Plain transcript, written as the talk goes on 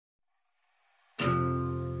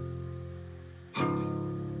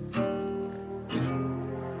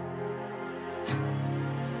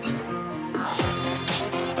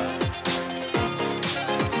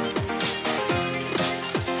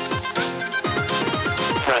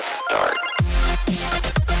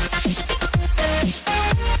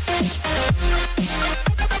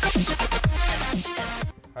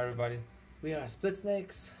everybody. We are Split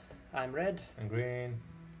Snakes. I'm Red. And green.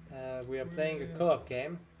 We are playing a co-op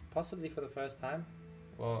game, possibly for the first time.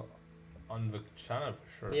 Well, on the channel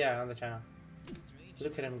for sure. Yeah, on the channel.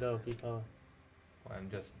 Look at him go, people. Well, I'm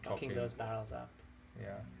just Knocking chopping those barrels up.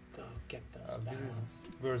 Yeah. Go get those This is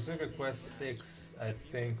barrels. Berserker Quest 6, I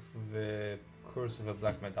think, the Curse of a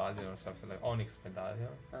Black Medallion or something like Onyx Medallion.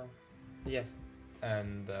 Oh, yes.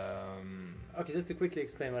 And Okay, just to quickly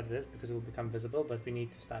explain what it is, because it will become visible, but we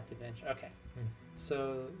need to start the adventure. Okay.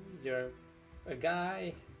 So you're a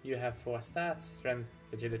guy, you have 4 stats: strength,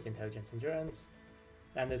 agility, intelligence, endurance.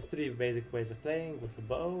 And there's 3 basic ways of playing: with a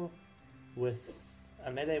bow, with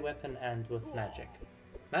a melee weapon, and with magic.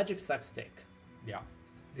 Magic sucks dick. yeah,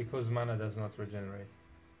 because mana does not regenerate.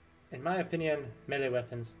 In my opinion, melee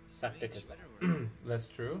weapons suck dick as well. That's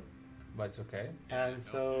true, but it's okay. And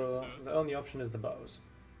so the only option is the bows.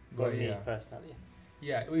 For But me, yeah. personally.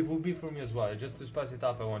 Yeah, it will be for me as well. Just to spice it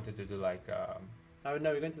up, I wanted to do like I would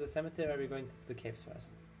know, we're going to the cemetery or are we going to the caves first?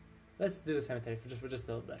 Let's do the cemetery for just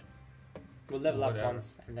a little bit. We'll level Whatever. up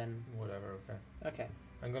once and then... whatever. Okay, Okay.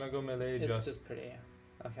 I'm gonna go melee. It's just pretty.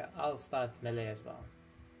 Okay, I'll start melee as well.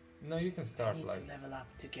 No, you can I start need like. to level up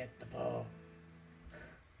to get the bow.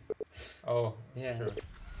 Oh, Yeah. sure. Okay.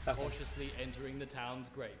 Cautiously entering the town's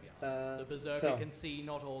graveyard. The Berserker so, can see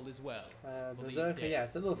not all is well. for these Berserker, dead. yeah,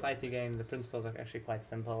 it's a little fighty game. The principles are actually quite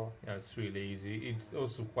simple. Yeah, it's really easy. It's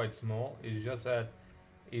also quite small. It's just that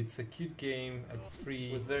it's a cute game. It's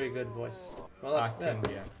free. With very good voice. Well, Acting,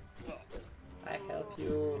 yeah. I help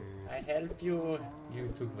you. I help you. You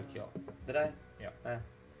took the kill. Did I? Yeah.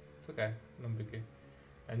 It's okay. No biggie.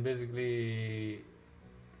 And basically,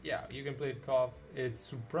 yeah, you can play it co-op. It's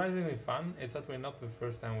surprisingly fun. It's actually not the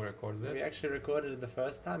first time we record this. We actually recorded it the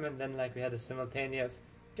first time and then like we had a simultaneous,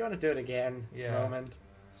 do you want to do it again Yeah. moment.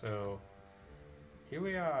 So here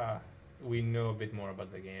we are. We know a bit more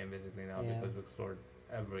about the game basically now Yeah. because we explored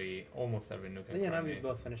almost every nook and Yeah, now cranny. we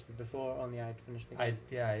both finished it before, only I'd finished the game.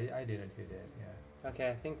 I didn't. You did. Yeah. Okay,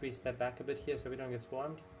 I think we step back a bit here so we don't get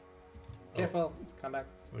swarmed. Careful, come back.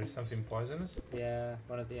 There is something poisonous. Yeah,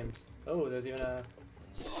 one of the imps. Oh, there's even a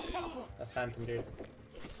phantom dude.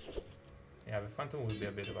 Yeah, the phantom will be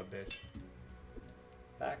a bit of a bitch.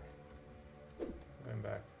 Back. Going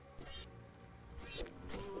back.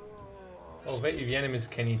 Oh, the enemies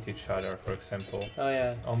can eat each other, for example. Oh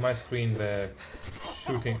yeah, On my screen, the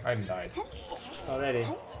shooting... I died. already.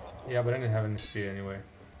 Yeah, but I didn't have any speed anyway.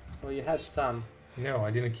 Well, you had some. No,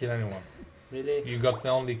 I didn't kill anyone. Really? You got the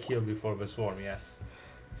only kill before the swarm, yes.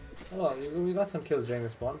 Oh, well, we got some kills during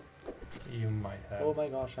this one. You might have. Oh my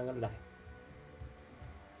gosh, I'm gonna die.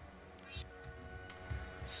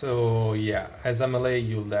 So, yeah, as a melee,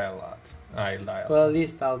 you'll die a lot. I'll die a Well, lot. at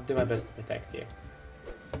least I'll do my best to protect you.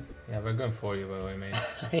 Yeah, we're going for you, by the way, mate.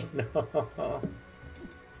 I know.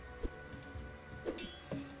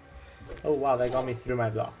 Oh wow, they got me through my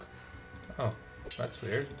block. Oh, that's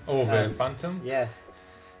weird. Oh, the phantom? Yes.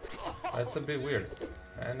 That's a bit weird.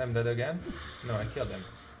 And I'm dead again? No, I killed him.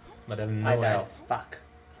 But I have no I died. health. Fuck.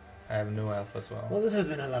 I have no health as well. Well, this has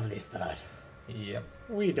been a lovely start. Yep.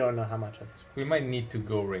 We don't know how much of this. We might need to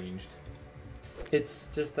go ranged. It's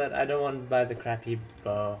just that I don't want to buy the crappy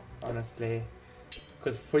bow, honestly.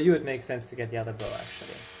 Because for you it makes sense to get the other bow,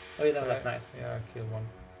 actually. Oh, you leveled up, nice. Yeah, I killed one.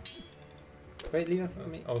 Wait, leave it for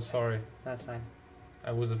me. Oh, sorry. That's fine.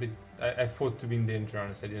 I was a bit... I thought to be in danger,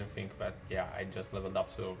 honest. I didn't think that... Yeah, I just leveled up,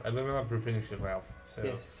 so... I leveled up replenished health, so...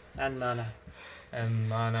 Yes, and mana. And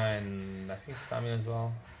mana and I think stamina as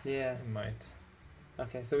well. Yeah. It might.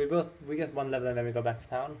 Okay, so we get 1 level and then we go back to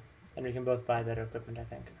town. And we can both buy better equipment, I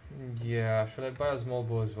think. Yeah, should I buy a small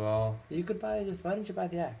bow as well? You could buy just... Why don't you buy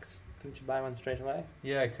the axe? Couldn't you buy one straight away?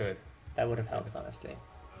 Yeah, I could. That would have helped, honestly.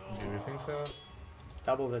 Do you think so?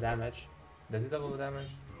 Double the damage. Does it double the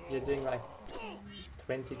damage? You're doing like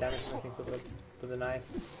 20 damage, I think, with the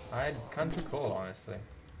knife. I can't recall, honestly.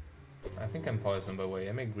 I think I'm poisoned by the way.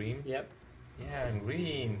 Am I green? Yep. Yeah, I'm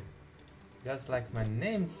green. Just like my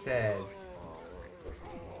name says.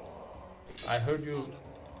 I heard you...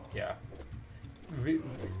 Yeah.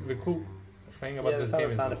 The cool thing about Yeah, this some game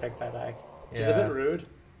of is... the sound effects I like. Yeah. It's a bit rude.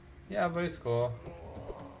 Yeah, but it's cool.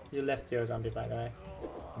 You left your zombie, by the way.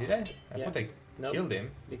 Did I? I Yeah. thought I Nope. killed him.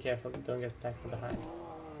 Be careful, don't get attacked from behind.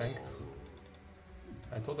 Thanks.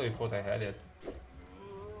 I totally thought I had it.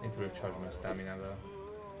 Need to recharge my stamina though.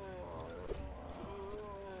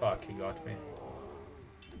 Fuck, he got me.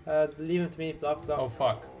 Leave him to me, block. Oh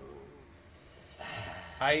fuck.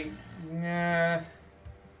 Nah.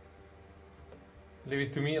 Leave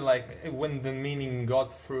it to me, like when the meaning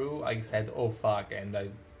got through, I said oh fuck and I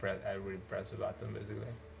really pressed the button basically.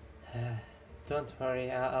 Don't worry,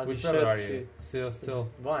 I'll be Which sure level are to. you? Still.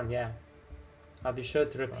 One, yeah. I'll be sure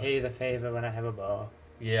to repay the favor when I have a bow.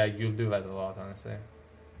 Yeah, you'll do that a lot, honestly.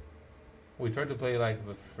 We tried to play like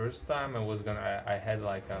the first time. I had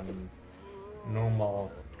like normal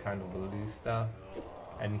kind of ballista,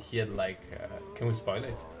 and he had like. Can we spoil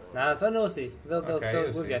it? Nah, it's on OC.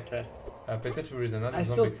 We'll get to it. Potentially there is another I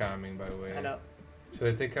zombie coming, by the way. I know.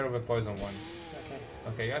 Should I take care of the poison one? Okay.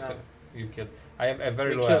 Okay, you, No. you killed. I have a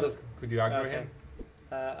very We low killed health. this- Could you aggro Okay. him?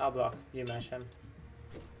 I'll block. You mash him.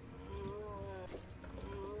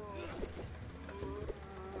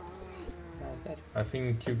 No, he's dead. I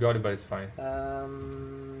think you got it, but it's fine.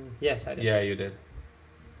 Yes, I did. Yeah, you did.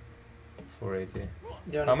 480.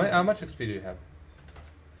 The How, only how much XP do you have?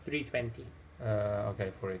 320.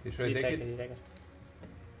 Okay, 480. Should You I take it? You take it.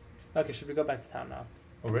 Okay, should we go back to town now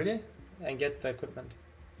Already? and get the equipment?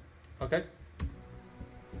 Okay.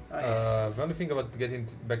 The only thing about getting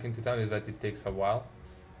back into town is that it takes a while.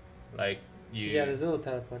 Like you. Yeah, there's a little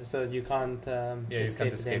teleporter, so you can't. Yeah, you escape can't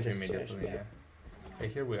the escape dangerous immediately. situation. Yeah. Okay,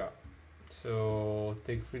 here we are. So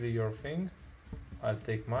take freely your thing. I'll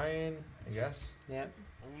take mine, I guess. Yeah.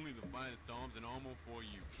 Only the finest arms and armor for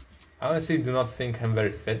you. I honestly do not think I'm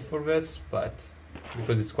very fit for this, but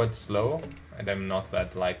because it's quite slow, and I'm not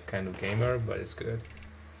that like kind of gamer, but it's good.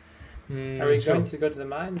 Are we going to go to the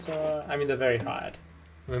mines, or I mean, they're very hard.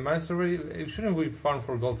 The mines already. Shouldn't we farm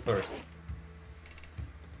for gold first?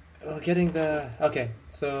 Well, getting the okay.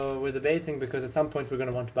 So we're debating because at some point we're going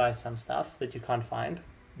to want to buy some stuff that you can't find,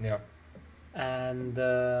 Yeah. and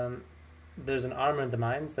there's an armor in the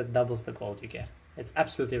mines that doubles the gold you get. It's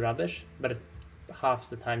absolutely rubbish, but it halves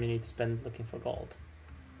the time you need to spend looking for gold.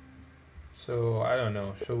 So I don't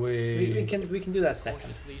know. Shall we? We can do that second.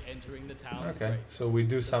 Cautiously entering the town's Okay. grave. So we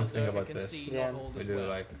do The something Berserker about can this. see Yeah. not all We is do well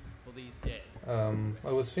like. for these dead.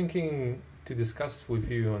 I was thinking to discuss with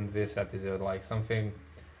you on this episode, like something.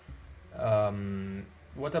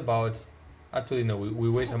 What about? Actually, no. We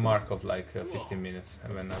wait a mark of like 15 minutes,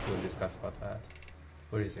 and then we'll discuss about that.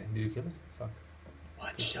 Where is it? Did you kill it? Fuck.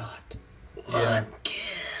 One shot. Yeah. One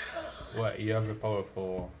kill. What? You have the power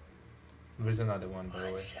for. There's another one, by the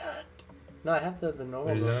One way. shot. No, I have the normal.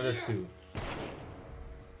 There's one. another two.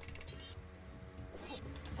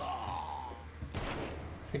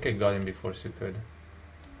 I think I got him before you could.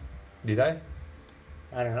 Did I?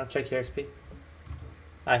 I don't know. Check your XP.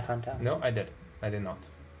 I can't tell. No, I did. I did not.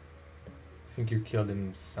 I think you killed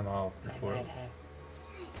him somehow I before. might have.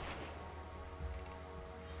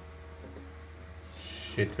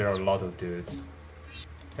 Shit, there are a lot of dudes.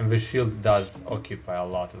 And the shield does occupy a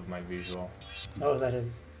lot of my visual. Oh, that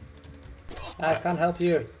is. I can't help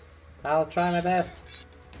you. I'll try my best.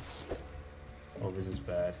 Oh, this is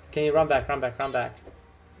bad. Can you run back? Run back? Run back?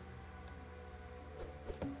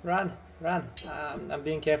 Run! Run! I'm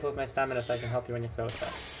being careful with my stamina so I can help you when you're closer.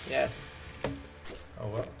 Yes. Oh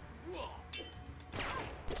well.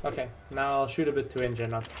 Okay, now I'll shoot a bit to injure,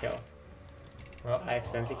 not to kill. Well, I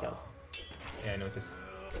accidentally killed. yeah, I noticed.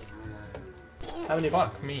 How many?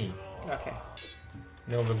 Fuck me. Okay.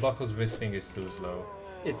 No, the block of this thing is too slow.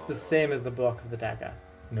 It's the same as the block of the dagger.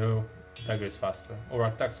 No, dagger is faster. Or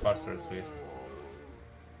attacks faster at least.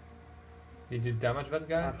 Did you damage that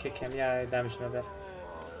guy? I'll kick him. Yeah, I damaged him a bit.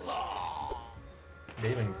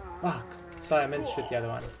 Damon. Fuck! Sorry, I meant to shoot the other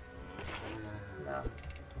one. No.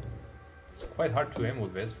 It's quite hard to aim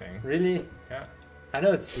with this thing. Really? Yeah. I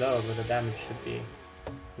know it's slow, but the damage should be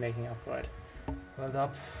making up for it. Hold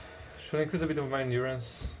up. Should I increase a bit of my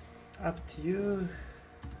endurance? Up to you.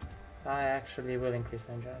 I actually will increase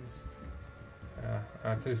my endurance. Yeah,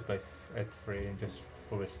 at least play at 3 just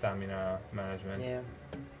for the stamina management. Yeah.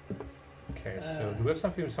 Okay, so do we have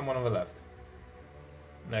something with someone on the left?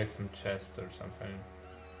 Like some chest or something.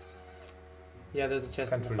 Yeah, there's a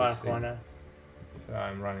chest Can't in the really far see. corner.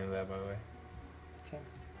 I'm running there, by the way. Okay.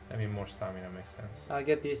 I mean, more stamina makes sense. I'll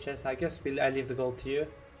get these chests. I guess I leave the gold to you.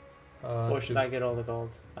 Or should I get all the gold?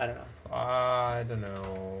 I don't know. I don't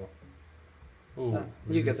know. Ooh, No,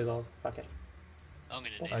 you this get the is- gold. Fuck it. I'm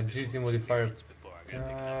gonna need Agility modifier. before I go picking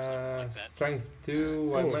up something like that. Strength 2,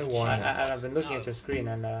 I Ooh, might want. I've been looking at your screen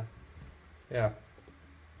and Yeah.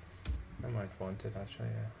 I might want it actually,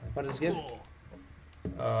 yeah. what does it give?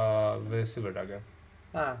 The silver dagger.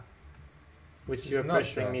 Ah. Which It's you were not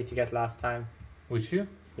pressuring bad. me to get last time. Which you?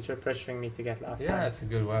 Which you were pressuring me to get last Yeah, time. it's a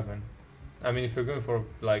good weapon. I mean, if you're going for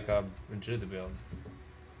like a agility build,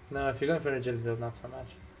 No, if you're going for an agility build, not so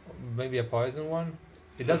much. maybe a poison one.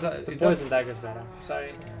 It does. The It poison dagger's better. Sorry,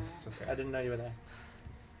 does. Yeah, it's okay. I didn't know you were there.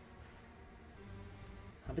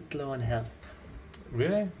 A bit low on health.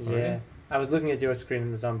 Really? Yeah. I was looking at your screen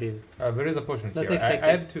and the zombies. There is a potion No, here. take- I take.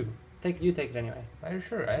 have 2. You take it anyway. Are you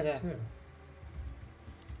sure? I have Yeah. 2.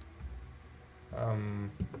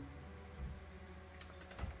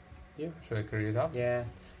 You? Should I carry it up? Yeah.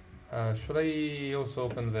 Should I also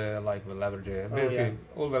open the leverage area? Oh, Basically, yeah.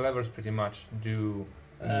 all the levers pretty much do.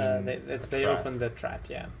 They trap. open the trap,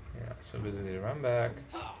 yeah. Yeah. So basically, run back.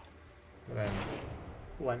 Then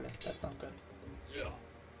Oh, I missed. That's not good.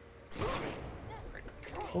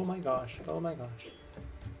 Oh my gosh. Oh my gosh.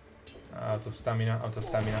 out of stamina.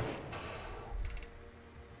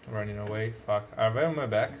 Running away. Fuck. Are they on my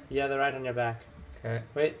back? Yeah, they're right on your back. Okay.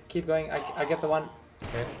 Wait, keep going. I get the one.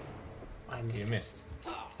 Okay. I missed. You missed.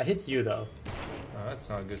 I hit you though. Oh, that's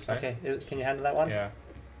not a good sign. Okay, can you handle that one? Yeah.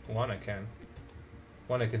 One I can.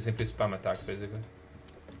 One I can simply spam attack basically.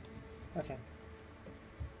 Okay.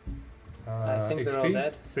 I think XP, they're all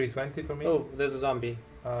dead. 320 for me. Oh, there's a zombie.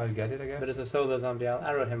 Get it, I guess. But it's a solo zombie. I'll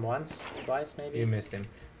arrow him once, twice maybe. You missed him.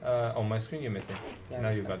 On my screen, you missed him. Yeah, I Now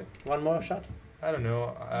missed you him. got it. One more shot. I don't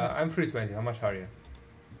know. I'm 320. How much are you?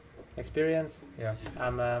 Experience. Yeah.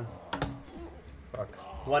 I'm Fuck.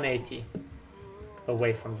 180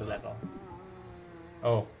 away from the level.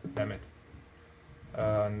 Oh, damn it.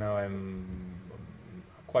 Now I'm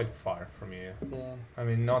quite far from you. Yeah. I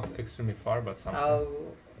mean, not extremely far, but something.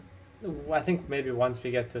 I think maybe once we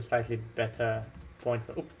get to a slightly better point.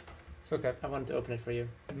 Oh, It's okay. I wanted to open it for you.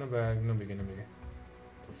 No big, no biggie.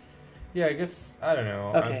 Yeah, I guess, I don't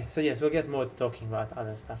know. Okay, so yes, we'll get more to talking about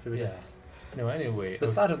other stuff. We were Yeah. just No, anyway. the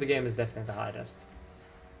start of the game is definitely the hardest.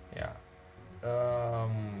 Yeah.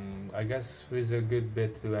 I guess with a good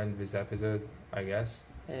bit to end this episode, I guess.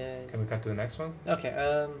 Can we cut to the next one? Okay,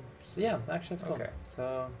 so yeah, actually, let's go. Okay.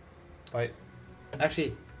 So, Bye.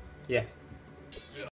 actually, yes,